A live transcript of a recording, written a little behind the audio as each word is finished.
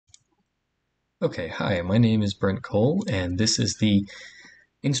Okay, hi, my name is Brent Cole, and this is the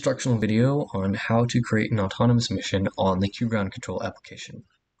instructional video on how to create an autonomous mission on the QGroundControl application.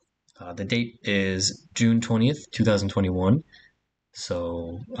 The date is June 20th, 2021,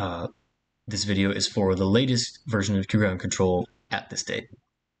 so this video is for the latest version of QGroundControl at this date.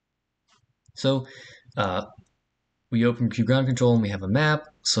 So we open QGroundControl and we have a map,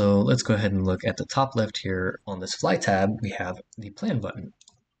 so let's go ahead and look at the top left here. On this Fly tab, we have the Plan button.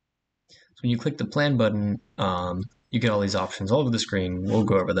 When you click the Plan button, you get all these options all over the screen. We'll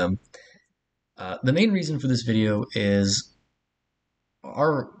go over them. The main reason for this video is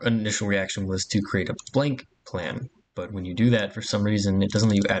our initial reaction was to create a blank plan, but when you do that, for some reason, it doesn't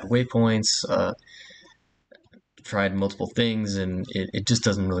let you add waypoints. Tried multiple things, and it just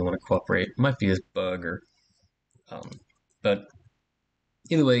doesn't really want to cooperate. It might be a bug, but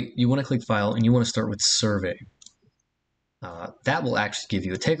either way, you want to click File, and you want to start with Survey. That will actually give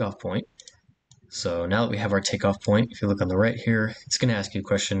you a takeoff point. So now that we have our takeoff point, if you look on the right here, it's going to ask you a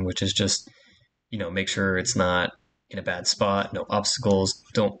question, which is just, make sure it's not in a bad spot, no obstacles,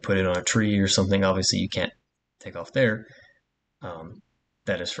 don't put it on a tree or something. Obviously, you can't take off there.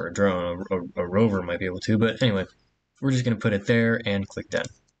 That is for a drone. A rover might be able to, but anyway, we're just going to put it there and click Done.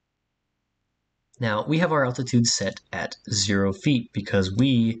 Now, we have our altitude set at 0 feet because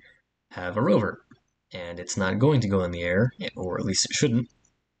we have a rover, and it's not going to go in the air, or at least it shouldn't.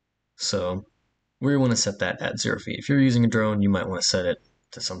 So we want to set that at 0 feet. If you're using a drone, you might want to set it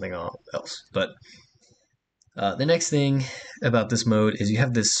to something else. But the next thing about this mode is you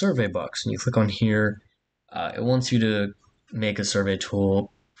have this survey box, and you click on here. It wants you to make a survey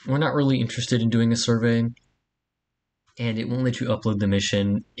tool. We're not really interested in doing a survey, and it won't let you upload the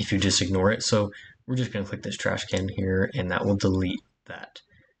mission if you just ignore it. So we're just going to click this trash can here, and that will delete that.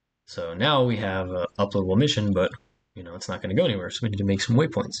 So now we have an uploadable mission, but it's not going to go anywhere, so we need to make some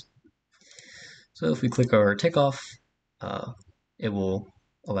waypoints. So if we click our takeoff, it will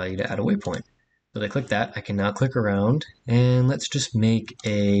allow you to add a waypoint. So I click that, I can now click around, and let's just make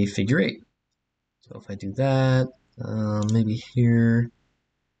a figure 8. So if I do that, maybe here,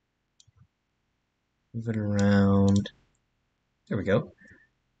 move it around, there we go.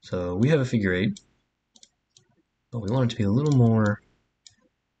 So we have a figure 8, but we want it to be a little more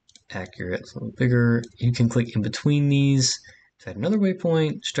accurate, a little bigger. You can click in between these to add another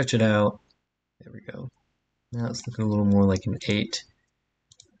waypoint, stretch it out. There we go. Now it's looking a little more like an 8.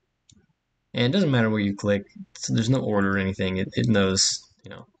 And it doesn't matter where you click. So there's no order or anything. It knows,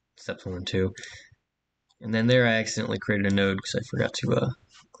 steps 1 and 2. And then there I accidentally created a node because I forgot to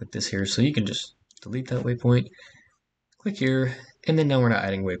click this here. So you can just delete that waypoint, click here, and then now we're not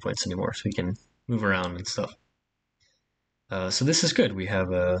adding waypoints anymore. So we can move around and stuff. So this is good. We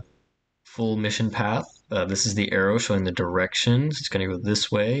have a full mission path. This is the arrow showing the directions. It's going to go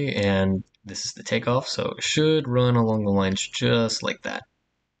this way, and this is the takeoff, so it should run along the lines just like that.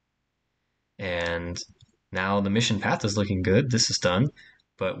 And now the mission path is looking good. This is done,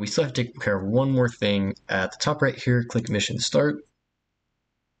 but we still have to take care of one more thing. At the top right here, click Mission Start,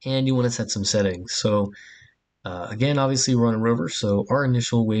 and you want to set some settings. So again, obviously we're on a rover, so our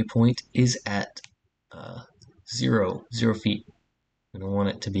initial waypoint is at 0 feet. We don't want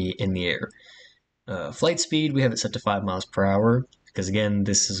it to be in the air. Flight speed, we have it set to 5 miles per hour because, again,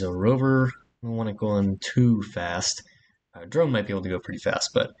 this is a rover. We don't want it going too fast. A drone might be able to go pretty fast,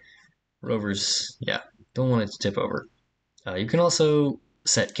 but rovers, don't want it to tip over. You can also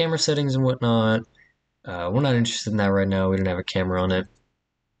set camera settings and whatnot. We're not interested in that right now. We don't have a camera on it.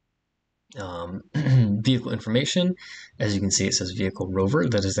 Vehicle information, as you can see, it says vehicle rover.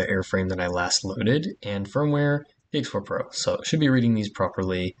 That is the airframe that I last loaded, and firmware VX4 Pro. So it should be reading these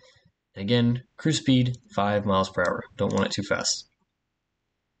properly. Again, cruise speed 5 miles per hour. Don't want it too fast.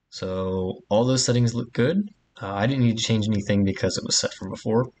 So all those settings look good. I didn't need to change anything because it was set from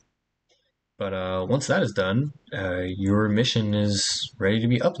before. But once that is done, your mission is ready to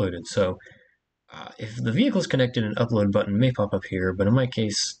be uploaded. So if the vehicle is connected, an upload button may pop up here, but in my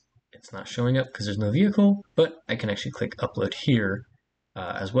case, it's not showing up because there's no vehicle, but I can actually click upload here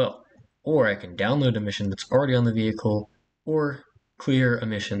as well. Or I can download a mission that's already on the vehicle, or clear a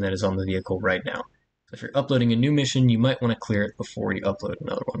mission that is on the vehicle right now. So if you're uploading a new mission, you might want to clear it before you upload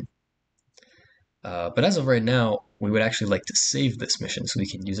another one. But as of right now, we would actually like to save this mission so we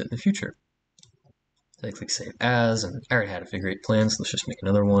can use it in the future. So I click Save As, and I already had a figure 8 plan, so let's just make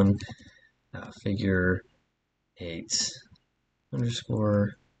another one. Figure 8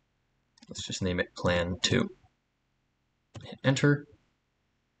 underscore, let's just name it Plan 2. Hit Enter.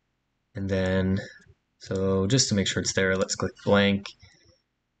 And then, so just to make sure it's there, let's click blank.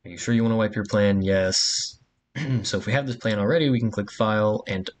 Are you sure you want to wipe your plan? Yes. So if we have this plan already, we can click File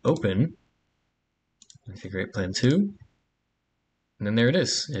and Open. Configure Plan 2. And then there it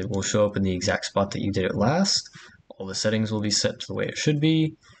is. It will show up in the exact spot that you did it last. All the settings will be set to the way it should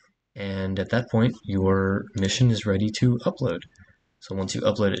be. And at that point, your mission is ready to upload. So once you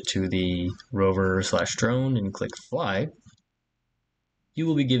upload it to the rover/drone and click fly, you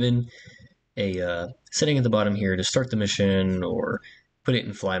will be given a setting at the bottom here to start the mission or put it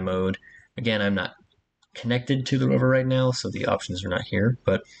in fly mode. Again, I'm not connected to the rover right now, so the options are not here.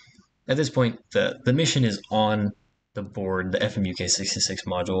 But at this point, the mission is on the board, the FMUK66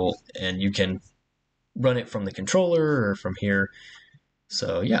 module, and you can run it from the controller or from here.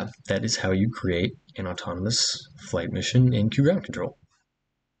 So yeah, that is how you create an autonomous flight mission in QGroundControl.